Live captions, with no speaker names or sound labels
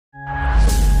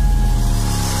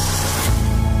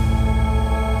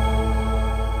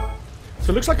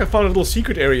So it looks like I found a little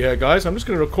secret area here, guys. I'm just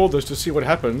going to record this to see what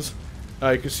happens.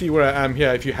 You can see where I am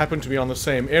here if you happen to be on the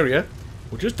same area,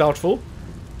 which is doubtful.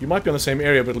 You might be on the same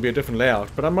area, but it'll be a different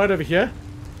layout. But I'm right over here.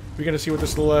 We're going to see what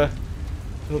this little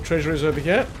treasure is over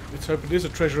here. Let's hope it is a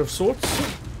treasure of sorts.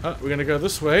 We're going to go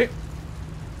this way.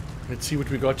 Let's see what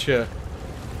we got here.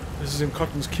 This is in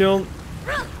Cotton's kiln.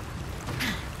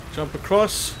 Jump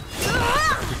across.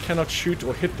 We cannot shoot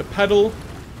or hit the paddle.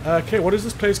 Okay, what has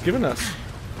this place given us?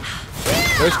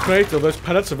 Those crates or those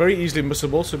pallets are very easily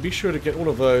missable, so be sure to get all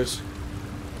of those.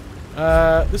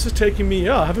 This is taking me...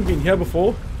 I haven't been here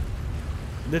before.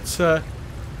 Let's do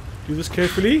this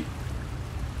carefully.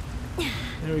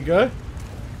 There we go.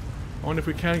 I wonder if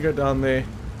we can go down there.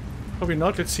 Probably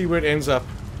not. Let's see where it ends up.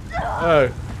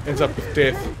 Oh, ends up with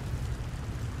death.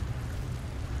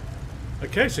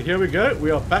 Okay, so here we go. We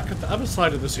are back at the other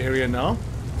side of this area now.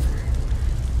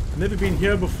 Never been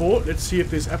here before. Let's see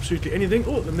if there's absolutely anything.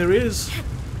 Oh, then there is.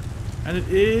 And it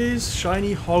is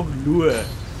Shiny Hog Lure.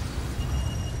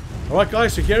 Alright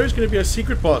guys, so here is going to be a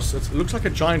secret boss. It looks like a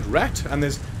giant rat, and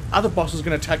there's other bosses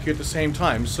going to attack you at the same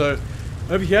time. So,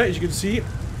 over here, as you can see,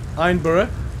 Ironborough,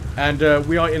 and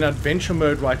we are in adventure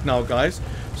mode right now, guys.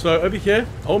 So, over here,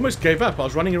 I almost gave up. I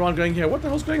was running around going here, what the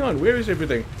hell's going on? Where is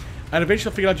everything? And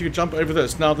eventually I figured out you could jump over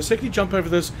this. Now, the second you jump over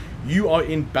this, you are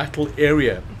in battle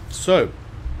area. So,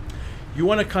 you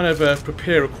want to kind of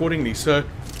prepare accordingly. So,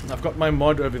 I've got my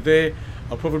mod over there.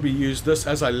 I'll probably use this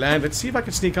as I land. Let's see if I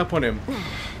can sneak up on him.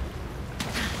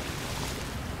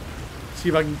 See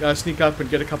if I can sneak up and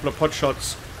get a couple of pot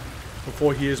shots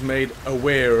before he is made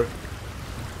aware.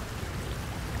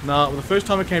 Now, the first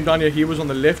time I came down here, he was on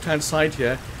the left-hand side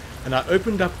here, and I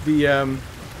opened up the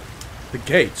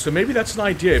gate. So maybe that's an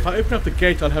idea. If I open up the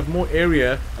gate, I'll have more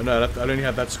area. Oh, no, I'll only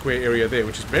have that square area there,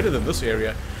 which is better than this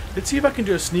area. Let's see if I can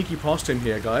do a sneaky past him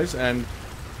here, guys, and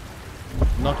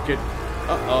not get...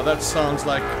 Uh-oh, that sounds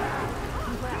like...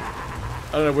 I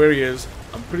don't know where he is.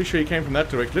 I'm pretty sure he came from that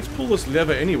direction. Let's pull this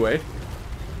lever anyway.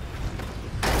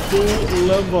 Pull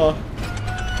lever.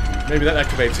 Maybe that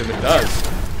activates him. It does.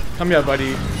 Come here,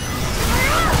 buddy.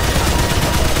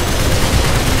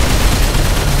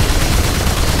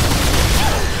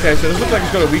 Okay, so it looks like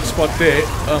he's got a weak spot there.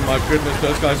 Oh my goodness,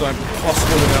 those guys are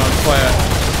impossible when they're on fire.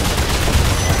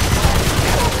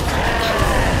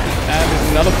 And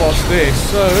there's another boss there.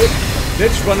 So,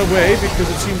 let's run away because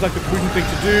it seems like the prudent thing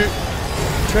to do.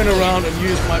 Turn around and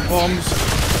use my bombs.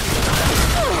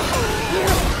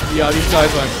 Yeah, these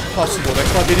guys are impossible. They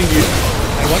start hitting you.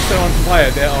 And once they're on fire,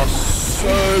 they are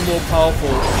so more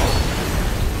powerful.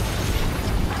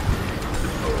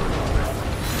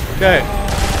 Okay.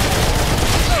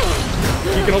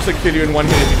 He can also kill you in one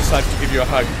hit if he decides to give you a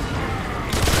hug.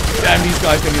 Damn, these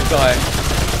guys can just die.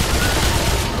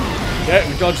 Okay,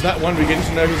 we dodged that one. We're getting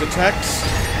to know his attacks.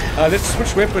 Let's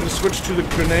switch weapons, switch to the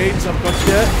grenades I've got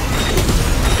here.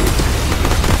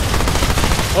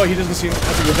 Oh, he doesn't seem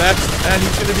happy with that. And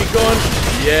he's going to be gone.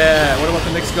 Yeah, what about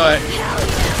the next guy?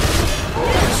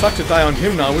 It'd suck to die on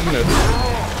him now, wouldn't it?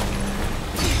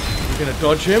 We're going to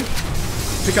dodge him.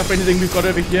 Pick up anything we've got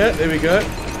over here. There we go.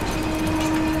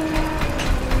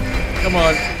 Come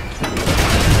on.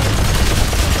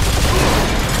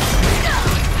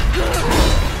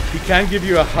 He can give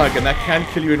you a hug, and that can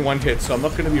kill you in one hit, so I'm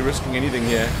not going to be risking anything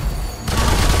here.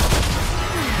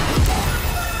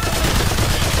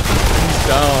 He's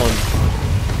down.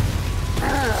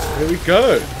 There we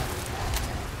go.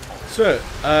 So,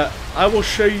 I will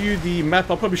show you the map.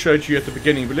 I'll probably show it to you at the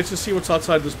beginning, but let's just see what's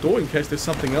outside this door in case there's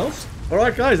something else.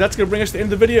 Alright guys, that's going to bring us to the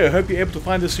end of the video. I hope you're able to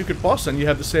find the secret boss and you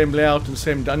have the same layout and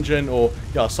same dungeon or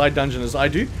side dungeon as I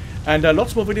do. And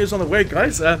lots more videos on the way,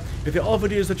 guys. If there are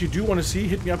videos that you do want to see,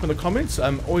 hit me up in the comments.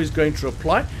 I'm always going to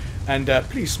reply. And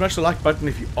please smash the like button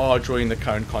if you are enjoying the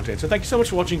current content. So thank you so much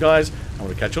for watching, guys. I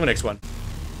want to catch you on the next one.